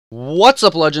What's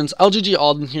up, Legends? LGG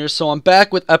Alden here. So I'm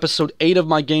back with episode 8 of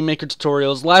my Game Maker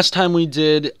tutorials. Last time we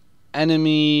did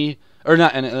enemy, or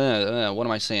not, what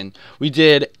am I saying? We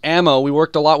did ammo. We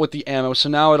worked a lot with the ammo. So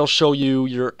now it'll show you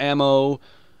your ammo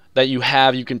that you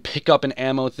have. You can pick up an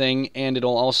ammo thing, and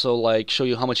it'll also like show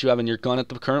you how much you have in your gun at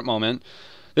the current moment.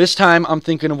 This time I'm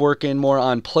thinking of working more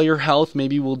on player health.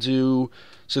 Maybe we'll do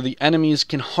so the enemies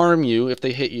can harm you if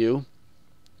they hit you,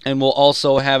 and we'll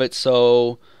also have it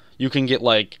so you can get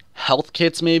like health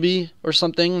kits maybe or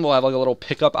something. We'll have like a little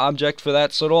pickup object for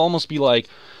that, so it'll almost be like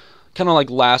kind of like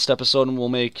last episode, and we'll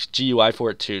make GUI for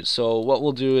it too. So what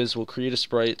we'll do is we'll create a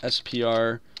sprite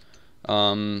SPR,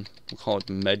 we'll call it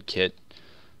medkit.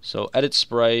 So edit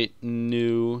sprite,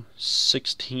 new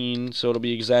 16, so it'll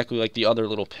be exactly like the other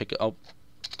little pickup. Oh,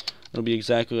 it'll be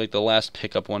exactly like the last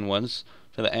pickup one was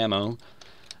for the ammo.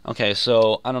 Okay,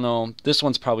 so I don't know. This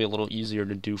one's probably a little easier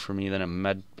to do for me than a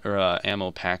med or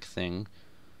ammo pack thing.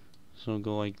 So we'll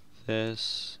go like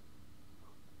this.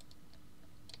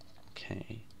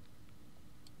 Okay.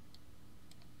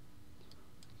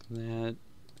 That.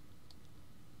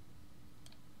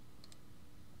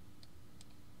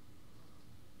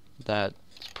 That's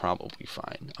probably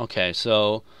fine. Okay,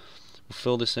 so we'll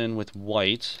fill this in with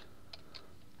white,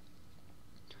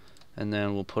 and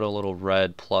then we'll put a little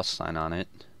red plus sign on it.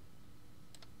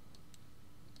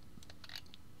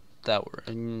 That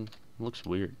looks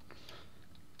weird.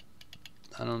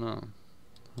 I don't know.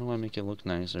 How do I make it look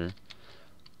nicer?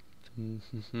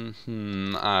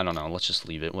 I don't know. Let's just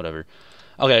leave it. Whatever.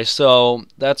 Okay, so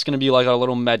that's going to be like our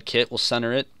little med kit. We'll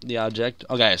center it, the object.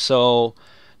 Okay, so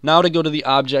now to go to the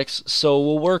objects. So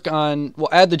we'll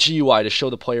add the GUI to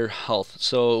show the player health.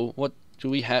 So what do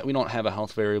we have? We don't have a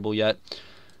health variable yet.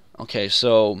 Okay,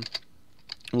 so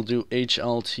we'll do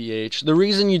HLTH. The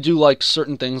reason you do like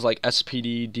certain things like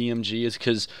SPD, DMG is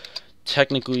because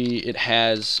technically it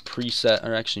has preset,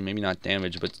 or actually maybe not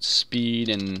damage, but speed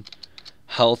and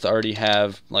health already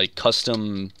have like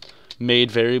custom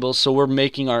made variables. So we're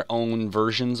making our own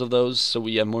versions of those so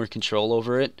we have more control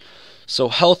over it. So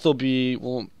health will be,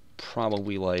 well,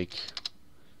 probably like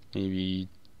maybe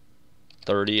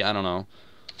 30, I don't know.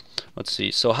 Let's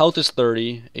see. So health is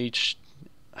 30.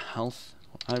 Health,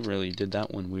 I really did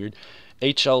that one weird.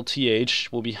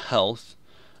 HLTH will be health.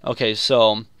 Okay,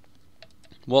 so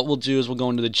what we'll do is we'll go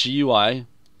into the GUI.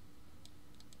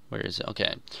 Where is it?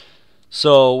 Okay.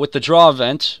 So with the draw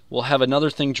event, we'll have another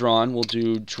thing drawn. We'll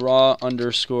do draw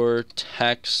underscore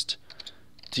text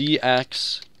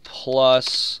dx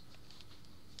plus,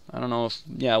 I don't know if,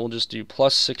 yeah, we'll just do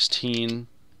plus 16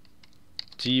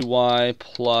 dy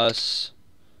plus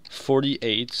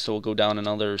 48. So we'll go down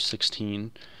another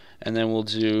 16. And then we'll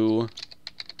do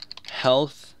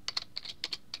health,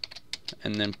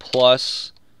 and then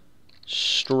plus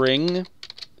string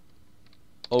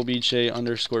obj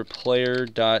underscore player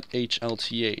dot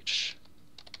HLTH.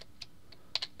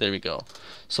 There we go.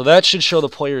 So that should show the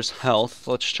player's health.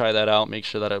 Let's try that out, make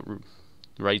sure that it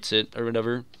writes it or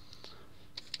whatever.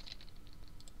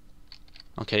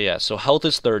 Okay, yeah, so health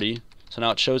is 30. So now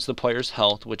it shows the player's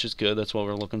health, which is good. That's what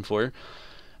we're looking for.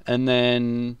 And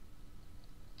then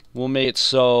we'll make it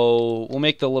so we'll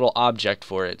make the little object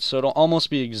for it. So it'll almost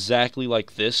be exactly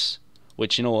like this,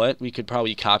 which, you know what, we could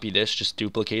probably copy this, just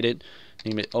duplicate it,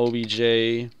 name it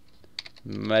obj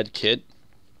medkit,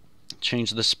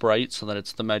 change the sprite so that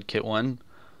it's the medkit one,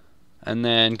 and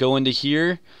then go into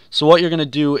here. So what you're going to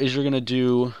do is you're going to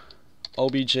do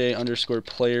obj underscore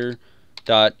player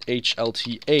dot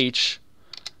HLTH,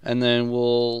 and then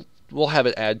we'll have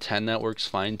it add 10. That works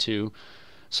fine too.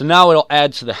 So now it'll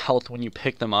add to the health when you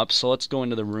pick them up. So let's go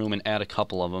into the room and add a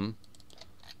couple of them.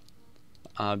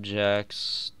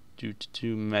 Objects, do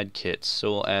medkits.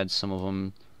 So we'll add some of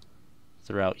them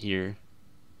throughout here.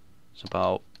 It's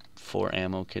about 4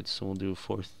 ammo kits, so we'll do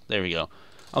 4. There we go.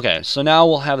 Okay, so now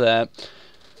we'll have that.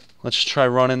 Let's try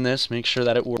running this, make sure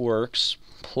that it works.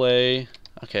 Play.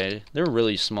 Okay, they're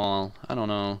really small. I don't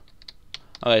know.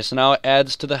 Okay, so now it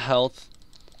adds to the health.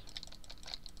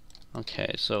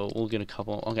 Okay, so we'll get a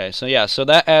couple. Okay, so yeah, so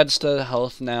that adds to the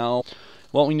health now.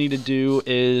 What we need to do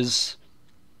is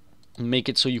make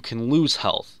it so you can lose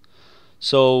health.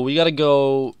 So we got to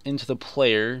go into the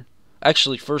player.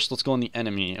 Actually, first let's go in the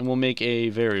enemy, and we'll make a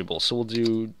variable. So we'll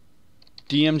do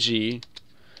DMG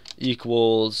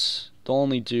equals, they'll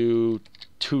only do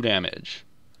 2 damage.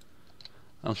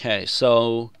 Okay,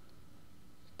 so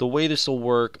the way this will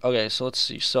work, okay, so let's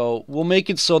see. So we'll make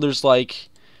it so there's like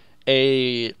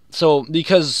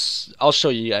because I'll show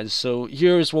you guys. So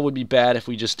here's what would be bad if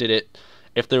we just did it.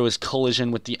 If there was collision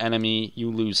with the enemy,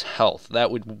 you lose health. That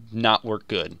would not work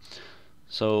good.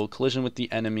 So collision with the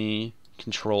enemy,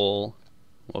 control,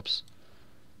 Whoops.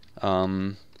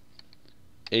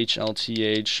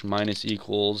 HLTH minus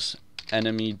equals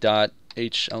enemy dot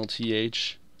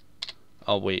HLTH.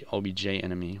 Oh wait, OBJ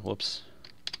enemy. Whoops.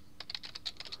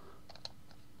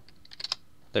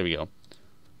 There we go.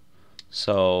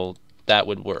 So that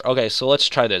would work. Okay, so let's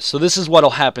try this. So this is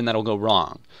what'll happen that'll go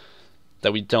wrong,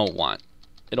 that we don't want.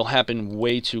 It'll happen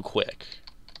way too quick.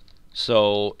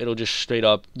 So it'll just straight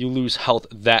up, you lose health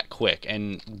that quick,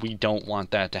 and we don't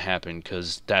want that to happen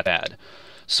because that's bad.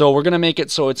 So we're going to make it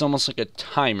so it's almost like a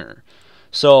timer.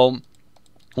 So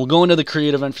we'll go into the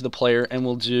create event for the player, and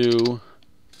we'll do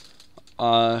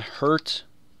hurt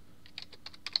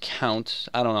count.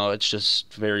 I don't know, it's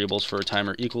just variables for a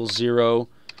timer equals 0.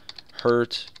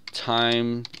 Hurt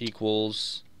time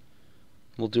equals,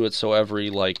 we'll do it so every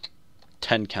like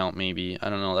 10 count maybe. I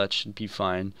don't know, that should be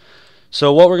fine.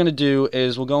 So what we're going to do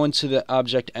is we'll go into the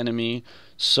object enemy.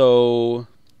 So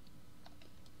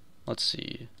let's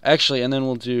see. Actually, and then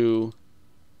we'll do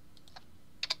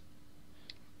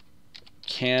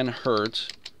can hurt.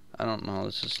 I don't know,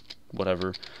 this is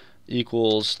whatever.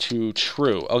 Equals to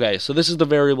true. Okay, so this is the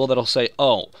variable that'll say,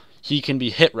 oh, he can be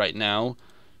hit right now.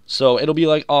 So it'll be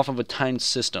like off of a timed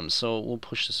system. So we'll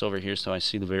push this over here so I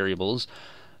see the variables.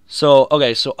 So,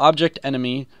 okay, so object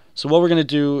enemy. So what we're going to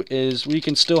do is we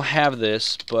can still have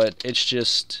this, but it's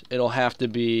just, it'll have to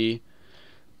be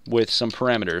with some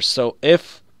parameters. So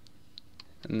if,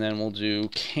 and then we'll do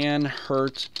can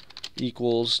hurt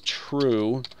equals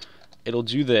true, it'll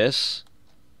do this.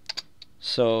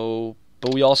 So,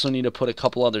 but we also need to put a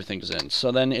couple other things in.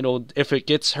 So then it'll, if it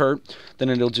gets hurt, then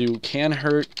it'll do can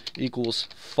hurt equals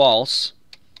false.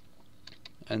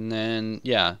 And then,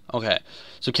 yeah, okay.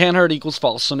 So can hurt equals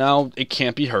false. So now it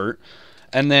can't be hurt.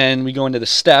 And then we go into the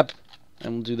step,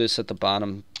 and we'll do this at the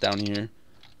bottom down here.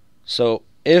 So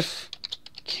if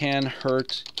can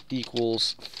hurt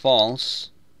equals false,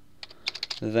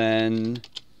 then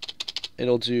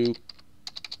it'll do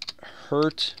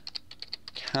hurt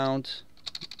count,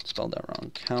 spelled that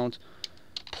wrong, count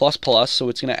plus plus, so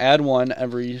it's going to add 1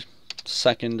 every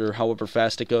second or however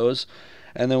fast it goes.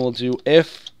 And then we'll do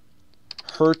if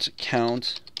hurt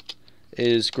count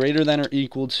is greater than or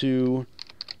equal to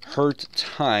hurt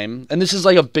time, and this is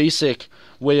like a basic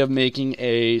way of making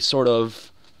a sort of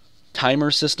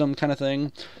timer system kind of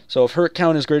thing. So if hurt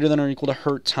count is greater than or equal to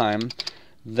hurt time,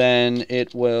 then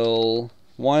it will,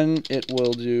 it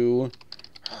will do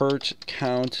hurt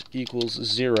count equals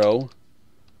 0,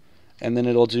 and then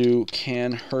it'll do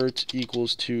can hurt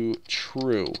equals to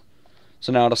true.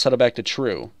 So now it'll set it back to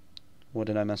true. What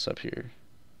did I mess up here?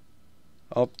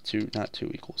 Oh, 2, not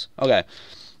 2 equals. Okay.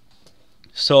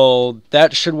 So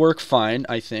that should work fine,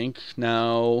 I think.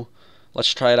 Now,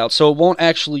 let's try it out. So it won't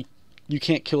actually, you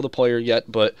can't kill the player yet,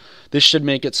 but this should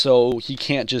make it so he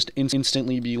can't just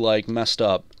instantly be, like, messed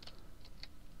up.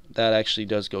 That actually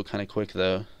does go kind of quick,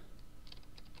 though.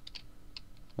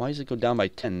 Why does it go down by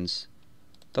 10s?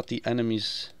 I thought the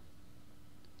enemy's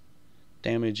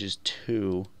damage is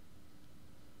 2.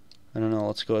 I don't know,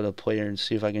 let's go to the player and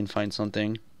see if I can find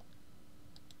something.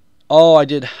 Oh, I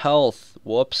did health.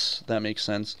 Whoops, that makes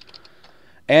sense.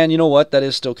 And you know what? That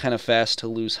is still kind of fast to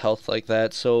lose health like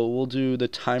that. So we'll do, the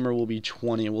timer will be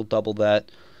 20. We'll double that.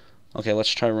 Okay,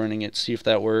 let's try running it, see if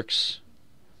that works.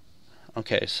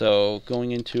 Okay, so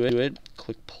going into it,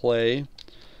 click play.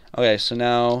 Okay, so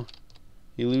now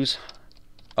you lose.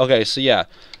 Okay, so yeah.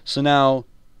 So now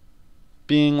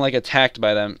being like attacked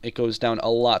by them, it goes down a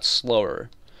lot slower.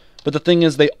 But the thing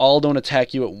is, they all don't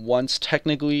attack you at once,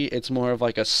 technically. It's more of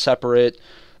like a separate,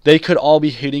 they could all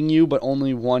be hitting you, but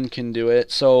only one can do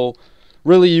it. So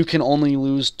really you can only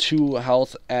lose 2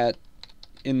 health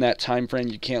in that time frame.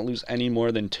 You can't lose any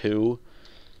more than 2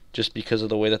 just because of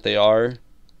the way that they are.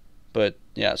 But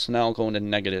yeah, so now I'll go into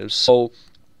negatives. So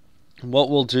what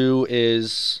we'll do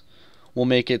is we'll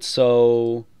make it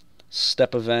so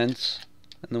step event,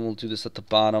 and then we'll do this at the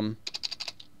bottom.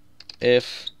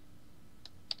 If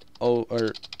or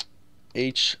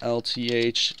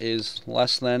HLTH is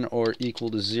less than or equal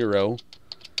to 0,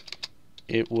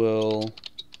 it will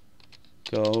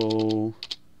go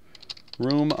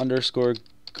room underscore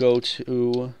go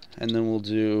to, and then we'll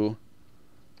do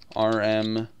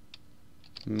RM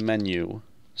menu.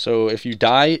 So if you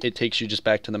die, it takes you just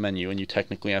back to the menu, and you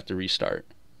technically have to restart.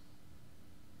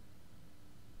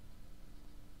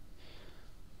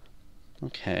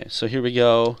 Okay, so here we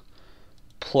go.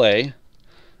 Play.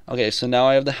 Okay, so now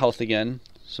I have the health again.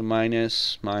 So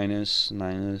minus, minus,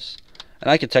 minus. And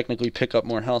I could technically pick up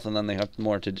more health, and then they have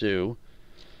more to do.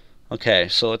 Okay,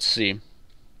 so let's see.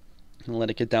 I'll let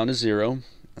it get down to 0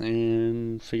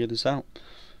 and figure this out.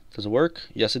 Does it work?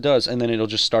 Yes, it does. And then it'll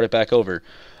just start it back over.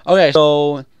 Okay,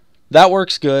 so that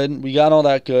works good. We got all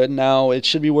that good. Now it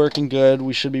should be working good.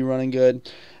 We should be running good.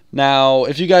 Now,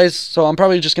 if you guys, so I'm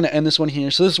probably just going to end this one here.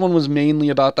 So this one was mainly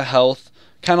about the health,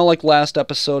 kind of like last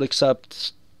episode,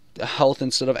 except health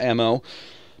instead of ammo.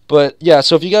 But yeah,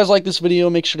 so if you guys like this video,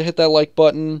 make sure to hit that like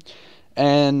button.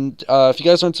 And if you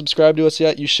guys aren't subscribed to us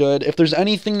yet, you should. If there's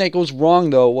anything that goes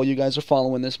wrong, though, while you guys are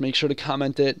following this, make sure to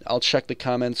comment it. I'll check the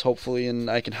comments, hopefully, and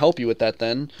I can help you with that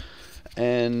then.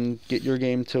 And get your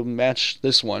game to match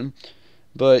this one.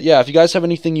 But yeah, if you guys have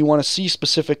anything you want to see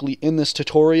specifically in this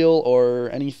tutorial or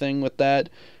anything with that,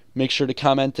 make sure to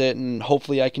comment it, and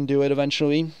hopefully I can do it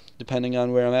eventually, depending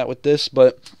on where I'm at with this.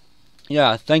 But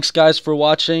yeah, thanks guys for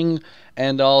watching,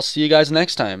 and I'll see you guys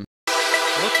next time.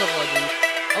 What's up, Legends?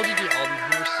 LGD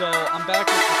Alden here. So I'm back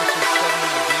with episode 7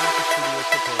 of the Game for Studios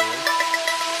tutorial.